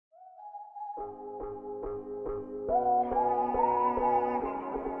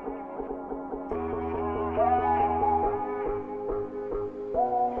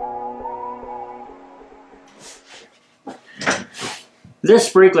This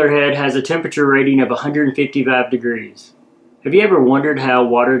sprinkler head has a temperature rating of 155 degrees. Have you ever wondered how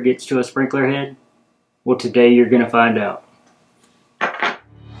water gets to a sprinkler head? Well, today you're going to find out.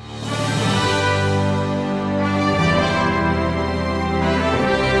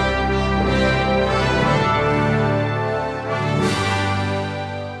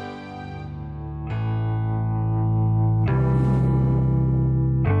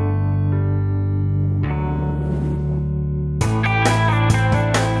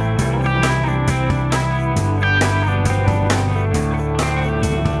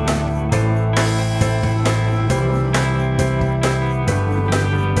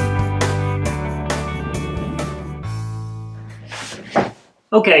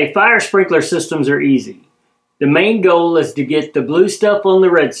 Okay, fire sprinkler systems are easy. The main goal is to get the blue stuff on the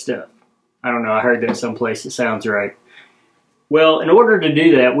red stuff. I don't know, I heard that someplace, it sounds right. Well, in order to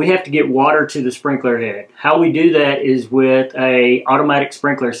do that, we have to get water to the sprinkler head. How we do that is with an automatic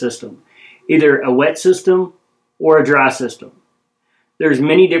sprinkler system, either a wet system or a dry system. There's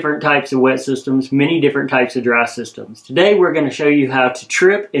many different types of wet systems, many different types of dry systems. Today we're going to show you how to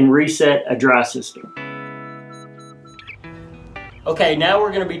trip and reset a dry system. Okay, now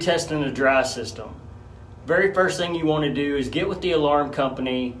we're going to be testing the dry system. Very first thing you want to do is get with the alarm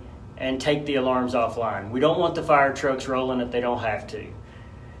company and take the alarms offline. We don't want the fire trucks rolling if they don't have to.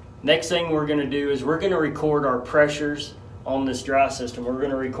 Next thing we're going to do is we're going to record our pressures on this dry system. We're going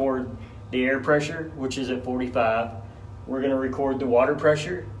to record the air pressure, which is at 45. We're going to record the water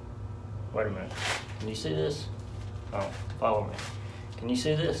pressure. Wait a minute. Can you see this? Oh, follow me. Can you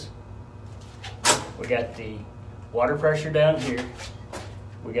see this? We got the water pressure down here.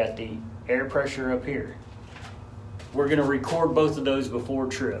 We got the air pressure up here. We're going to record both of those before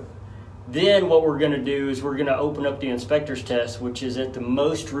trip. Then what we're going to do is we're going to open up the inspector's test, which is at the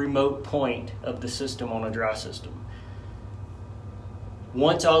most remote point of the system on a dry system.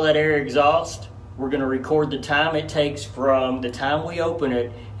 Once all that air exhausts, we're going to record the time it takes from the time we open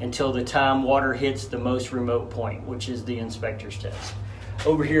it until the time water hits the most remote point, which is the inspector's test.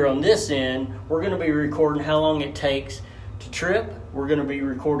 Over here on this end, we're going to be recording how long it takes to trip. We're going to be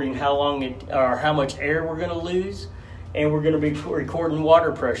recording how much air we're going to lose, and we're going to be recording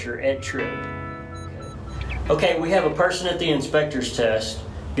water pressure at trip. Okay, we have a person at the inspector's test.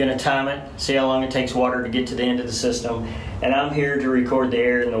 Going to time it, see how long it takes water to get to the end of the system, and I'm here to record the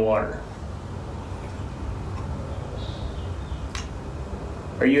air and the water.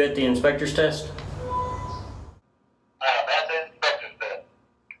 Are you at the inspector's test?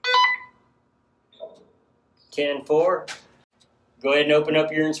 10-4. Go ahead and open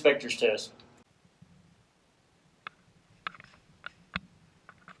up your inspector's test.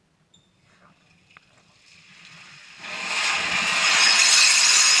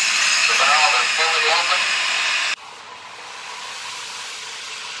 The valve is fully open.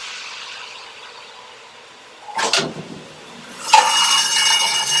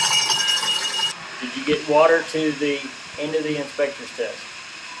 Did you get water to the end of the inspector's test?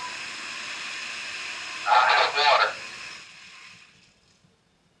 Water.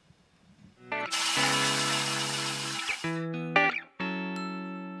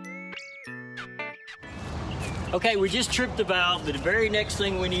 Okay, we just tripped the valve. The very next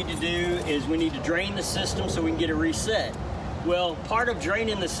thing we need to do is we need to drain the system so we can get it reset. Well, part of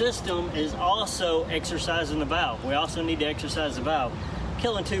draining the system is also exercising the valve. We also need to exercise the valve.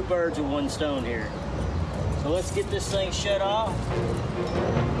 Killing two birds with one stone here. So let's get this thing shut off.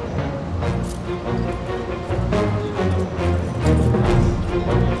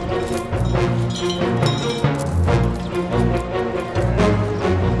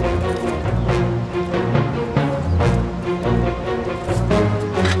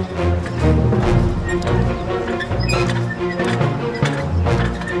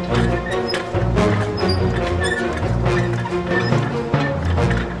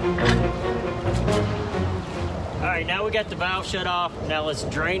 Alright, now we got the valve shut off. Now let's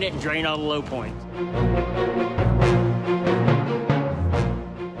drain it and drain all the low points.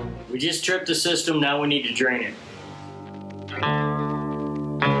 We just tripped the system, now we need to drain it.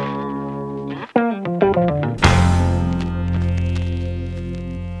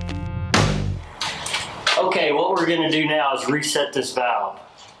 Okay, what we're going to do now is reset this valve.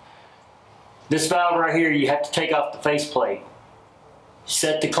 This valve right here, you have to take off the faceplate.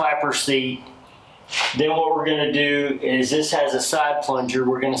 Set the clapper seat. Then what we're going to do is this has a side plunger.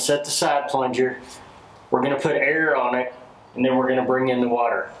 We're going to set the side plunger. We're going to put air on it, and then we're going to bring in the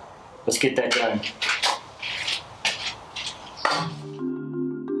water. Let's get that done.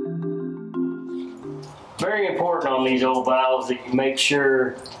 Very important on these old valves that you make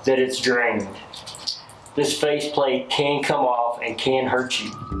sure that it's drained. This faceplate can come off and can hurt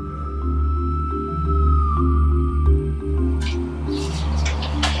you.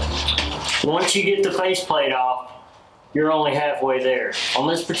 Once you get the faceplate off, you're only halfway there. On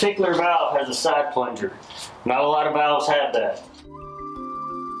this particular valve has a side plunger. Not a lot of valves have that.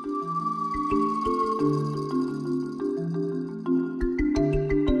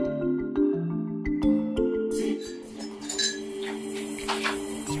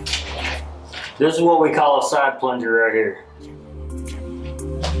 This is what we call a side plunger right here.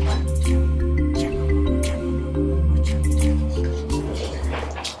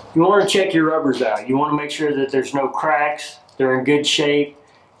 You want to check your rubbers out. You want to make sure that there's no cracks, they're in good shape,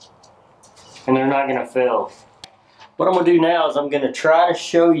 and they're not going to fail. What I'm going to do now is I'm going to try to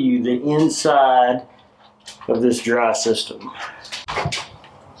show you the inside of this dry system.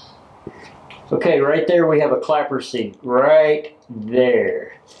 Okay, right there we have a clapper seat, right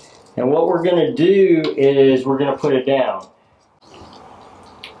there. And what we're going to do is we're going to put it down.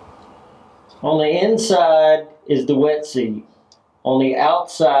 On the inside is the wet seat. On the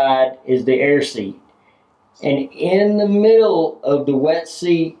outside is the air seat. And in the middle of the wet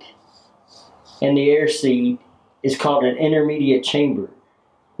seat and the air seat is called an intermediate chamber.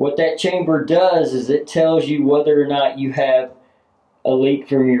 What that chamber does is it tells you whether or not you have a leak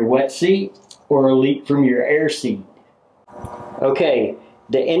from your wet seat or a leak from your air seat. Okay.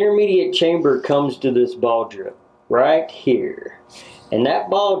 The intermediate chamber comes to this ball drip right here. And that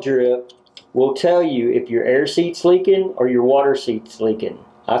ball drip will tell you if your air seat's leaking or your water seat's leaking.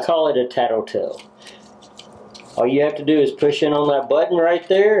 I call it a tattletale. All you have to do is push in on that button right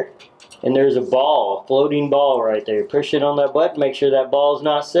there, and there's a ball, a floating ball right there. Push it on that button, make sure that ball is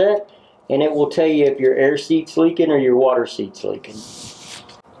not set, and it will tell you if your air seat's leaking or your water seat's leaking.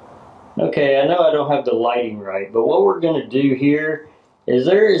 Okay, I know I don't have the lighting right, but what we're going to do here is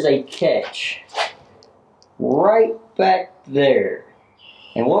there is a catch right back there.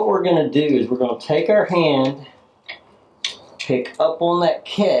 And what we're going to do is we're going to take our hand, pick up on that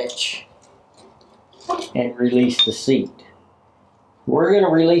catch, and release the seat. We're going to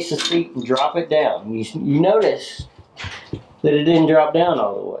release the seat and drop it down. You notice that it didn't drop down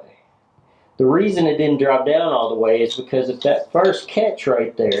all the way. The reason it didn't drop down all the way is because if that first catch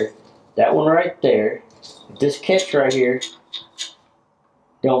right there, that one right there, if this catch right here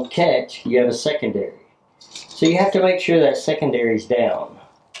don't catch, you have a secondary. So you have to make sure that secondary's down.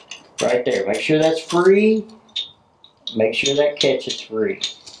 Right there. Make sure that's free. Make sure that catch is free.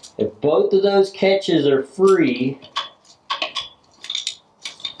 If both of those catches are free,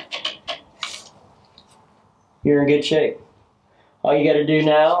 you're in good shape. All you got to do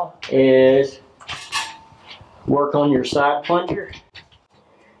now is work on your side plunger.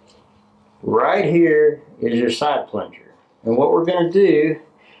 Right here is your side plunger. And what we're going to do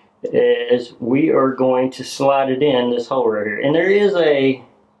is we are going to slide it in this hole right here. And there is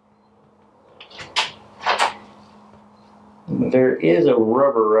a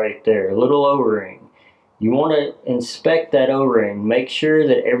rubber right there, a little O-ring. You want to inspect that O-ring. Make sure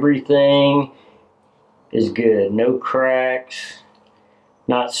that everything is good. No cracks,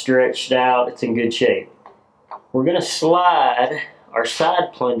 not stretched out. It's in good shape. We're going to slide our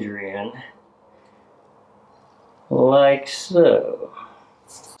side plunger in like so.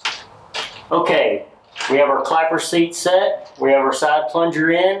 Okay, we have our clapper seat set. We have our side plunger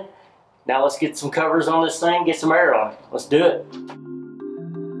in. Now let's get some covers on this thing, get some air on it. Let's do it.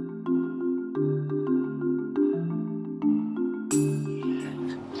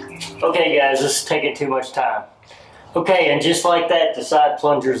 Okay guys, this is taking too much time. Okay, and just like that, the side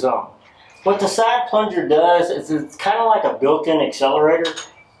plunger's on. What the side plunger does is it's kind of like a built-in accelerator.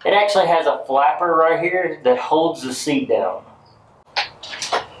 It actually has a flapper right here that holds the seat down.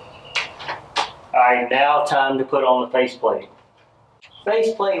 Alright, now time to put on the faceplate.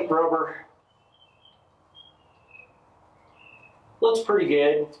 Faceplate rubber looks pretty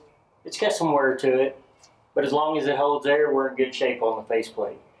good. It's got some wear to it, but as long as it holds air, we're in good shape on the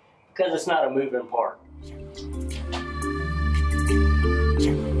faceplate because it's not a moving part.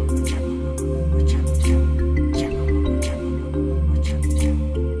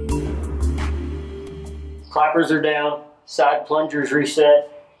 Clappers are down, side plungers reset.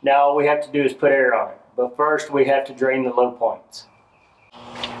 Now all we have to do is put air on it. But first we have to drain the low points.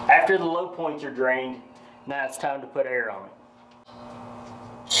 After the low points are drained, now it's time to put air on it.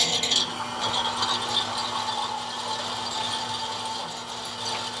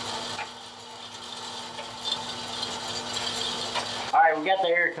 Alright, we got the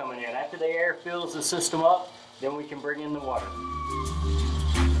air coming in. After the air fills the system up, then we can bring in the water.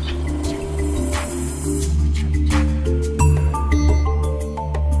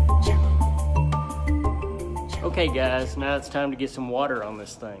 Okay guys, now it's time to get some water on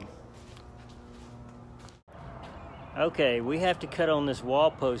this thing. Okay, we have to cut on this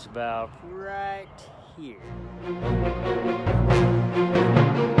wall post valve right here.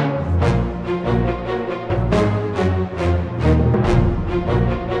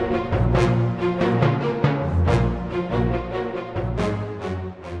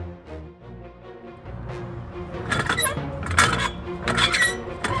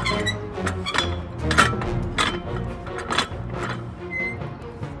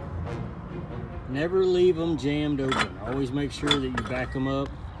 Never leave them jammed open. Always make sure that you back them up.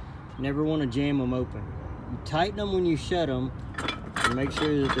 Never want to jam them open. You tighten them when you shut them, and make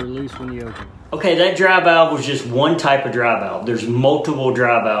sure that they're loose when you open. Okay, that dry valve was just one type of dry valve. There's multiple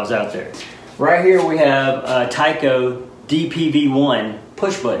dry valves out there. Right here we have a Tyco DPV1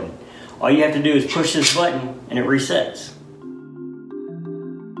 push button. All you have to do is push this button and it resets.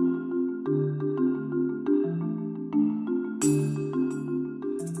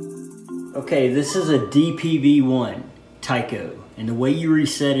 Okay, this is a DPV1 Tyco, and the way you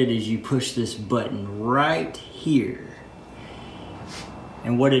reset it is you push this button right here.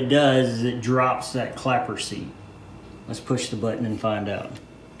 And what it does is it drops that clapper seat. Let's push the button and find out.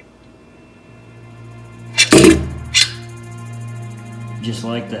 Just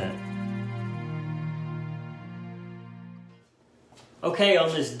like that. Okay, on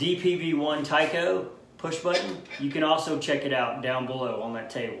this DPV1 Tyco push button, you can also check it out down below on that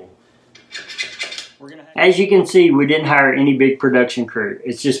table. As you can see, we didn't hire any big production crew.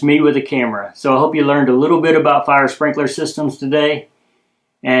 It's just me with a camera. So I hope you learned a little bit about fire sprinkler systems today.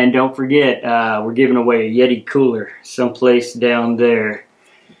 And don't forget, we're giving away a Yeti cooler someplace down there.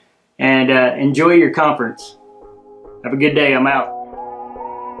 And enjoy your conference. Have a good day. I'm out.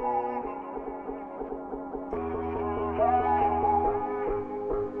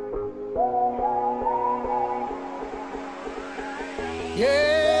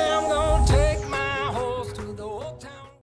 Yeah.